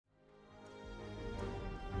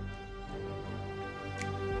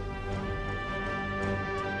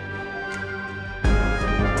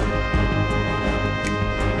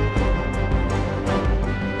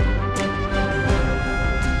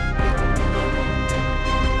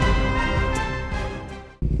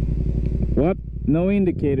What? No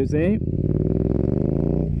indicators, eh?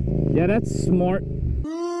 Yeah, that's smart.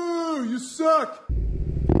 Ooh, you suck!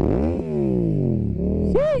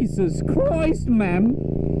 Jesus Christ, ma'am!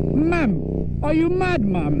 Ma'am! Are you mad,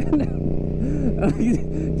 ma'am?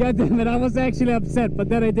 God damn it, I was actually upset, but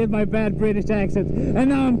then I did my bad British accent, and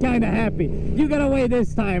now I'm kinda happy. You got away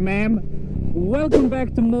this time, ma'am. Welcome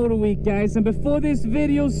back to Moto Week, guys, and before this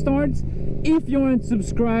video starts, if you aren't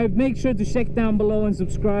subscribed, make sure to check down below and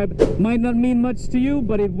subscribe. Might not mean much to you,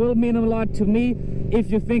 but it will mean a lot to me. If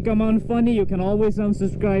you think I'm unfunny, you can always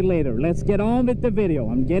unsubscribe later. Let's get on with the video.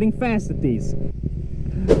 I'm getting fast at these.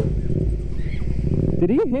 Did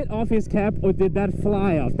he hit off his cap, or did that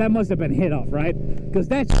fly off? That must have been hit off, right? Because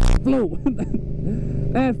that flew.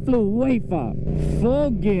 That flew way far.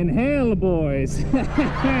 Fucking hell, boys.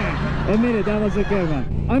 Admit it, that was a good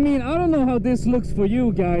one. I mean, I don't know how this looks for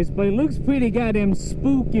you guys, but it looks pretty goddamn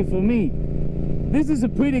spooky for me. This is a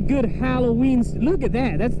pretty good Halloween. Look at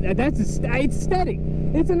that. That's aesthetic.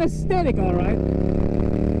 It's an aesthetic, all right.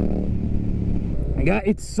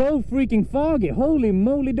 It's so freaking foggy. Holy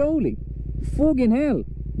moly doly. Fucking hell.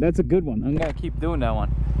 That's a good one. I'm gonna keep doing that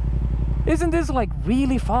one. Isn't this like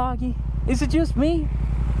really foggy? Is it just me?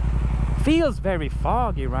 Feels very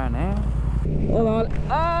foggy right now. Hold on.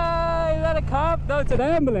 Ah, is that a cop? No, it's an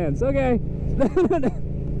ambulance. Okay.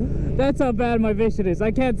 That's how bad my vision is.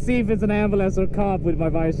 I can't see if it's an ambulance or cop with my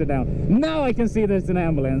visor down. Now I can see there's an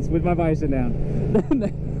ambulance with my visor down.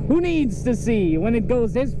 Who needs to see when it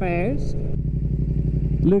goes this fast?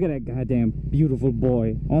 Look at that goddamn beautiful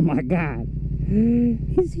boy. Oh my god.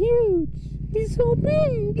 He's huge. He's so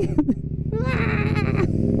big.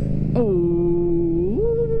 Oh.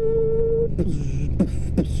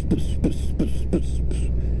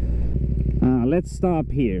 Let's stop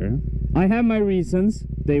here. I have my reasons.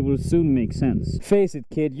 They will soon make sense. Face it,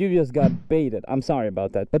 kid, you just got baited. I'm sorry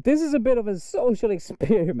about that. But this is a bit of a social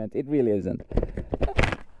experiment. It really isn't.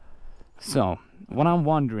 So, what I'm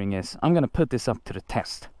wondering is, I'm gonna put this up to the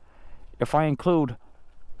test. If I include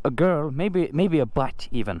a girl, maybe a butt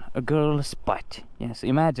even. A girl's butt. Yes,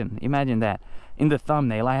 imagine that. In the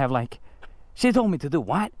thumbnail I have like, she told me to do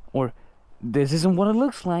what? Or, this isn't what it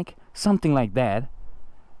looks like. Something like that.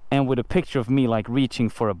 And with a picture of me like reaching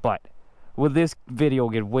for a butt. Will this video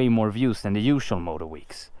get way more views than the usual Moto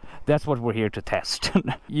Weeks? That's what we're here to test.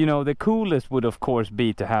 You know, the coolest would of course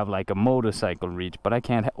be to have like a motorcycle reach, but I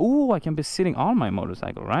can't ooh, I can be sitting on my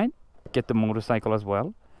motorcycle, right? Get the motorcycle as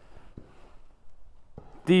well.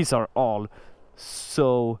 These are all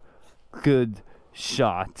so good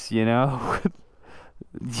shots, you know?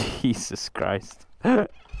 Jesus Christ.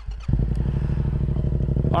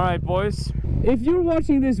 Alright, boys. If you're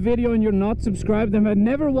watching this video and you're not subscribed and have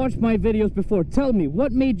never watched my videos before, tell me,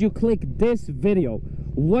 what made you click this video?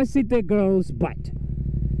 Was it the girl's butt?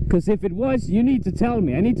 Because if it was, you need to tell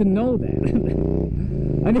me. I need to know that.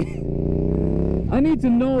 I need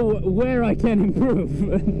to know where I can improve.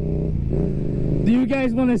 Do you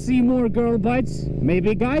guys want to see more girl butts?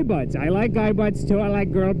 Maybe guy butts. I like guy butts too. I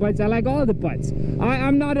like girl butts. I like all the butts.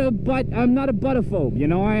 I'm not a buttophobe, you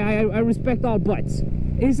know. I respect all butts.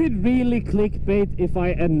 Is it really clickbait if I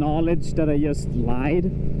acknowledge that I just lied?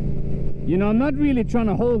 You know, I'm not really trying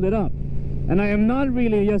to hold it up. And I am not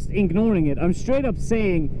really just ignoring it. I'm straight up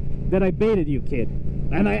saying that I baited you, kid.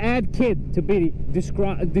 And I add kid to be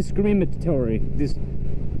discriminatory.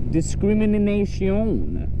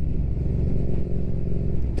 Discrimination.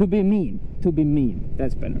 To be mean. To be mean.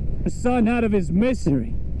 That's better. A son out of his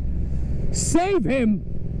misery. Save him!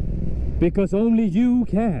 Because only you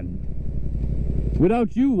can.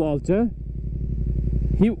 Without you, Walter,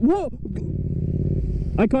 whoa!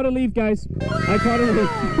 I caught a leaf, guys. I caught a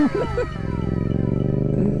leaf.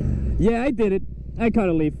 Yeah, I did it. I caught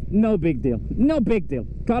a leaf. No big deal. No big deal.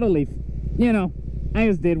 Caught a leaf. You know, I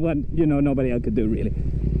just did what, you know, nobody else could do, really.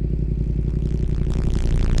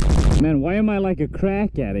 Man, why am I like a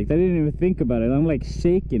crack addict? I didn't even think about it. I'm like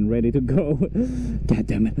shaking, ready to go. God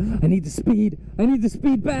damn it. I need the speed. I need the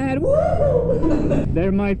speed bad. Woo!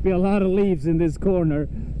 There might be a lot of leaves in this corner.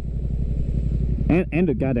 And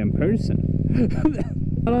a goddamn person.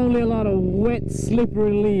 Not only a lot of wet,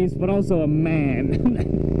 slippery leaves, but also a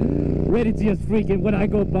man. Ready to just freak it. When I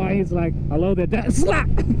go by, he's like, hello there, slap!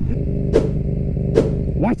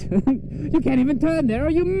 What? You can't even turn there,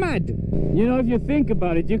 are you mad? You know, if you think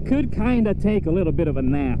about it, you could kind of take a little bit of a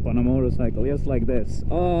nap on a motorcycle, just like this.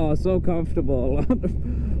 Oh, so comfortable.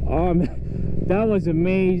 That was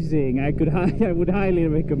amazing. I would highly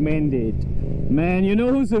recommend it. Man, you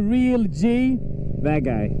know who's a real G? That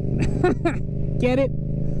guy. Get it?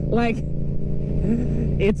 Like,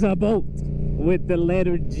 it's a boat. with the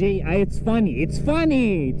letter G. It's funny. It's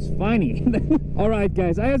funny. It's funny. All right,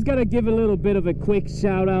 guys. I just gotta give a little bit of a quick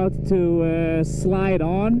shout out to Slide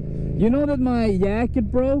On. You know that my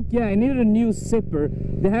jacket broke? Yeah, I needed a new zipper.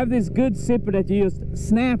 They have this good zipper that you just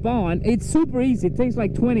snap on. It's super easy. It takes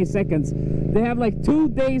like 20 seconds. They have like 2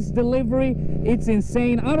 days delivery. It's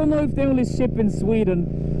insane. I don't know if they only ship in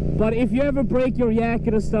Sweden, but if you ever break your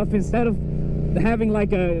jacket or stuff, instead of having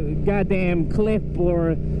like a goddamn clip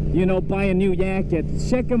or, you know, buy a new jacket,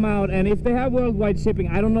 check them out. And if they have worldwide shipping,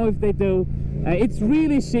 I don't know if they do. It's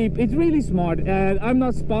really cheap. It's really smart. I'm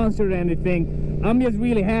not sponsored or anything. I'm just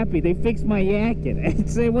really happy they fixed my jacket.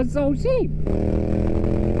 It was so cheap.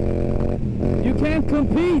 You can't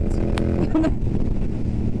compete.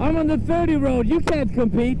 I'm on the 30 road. You can't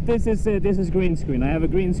compete. This is green screen. I have a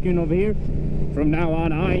green screen over here. From now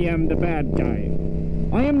on, I am the bad guy.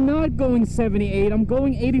 I am not going 78. I'm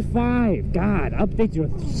going 85. God, update your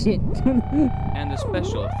shit. And a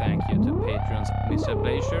special thank you to patrons Mr.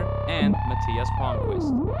 Blazer and Matthias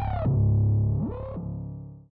Palmqvist.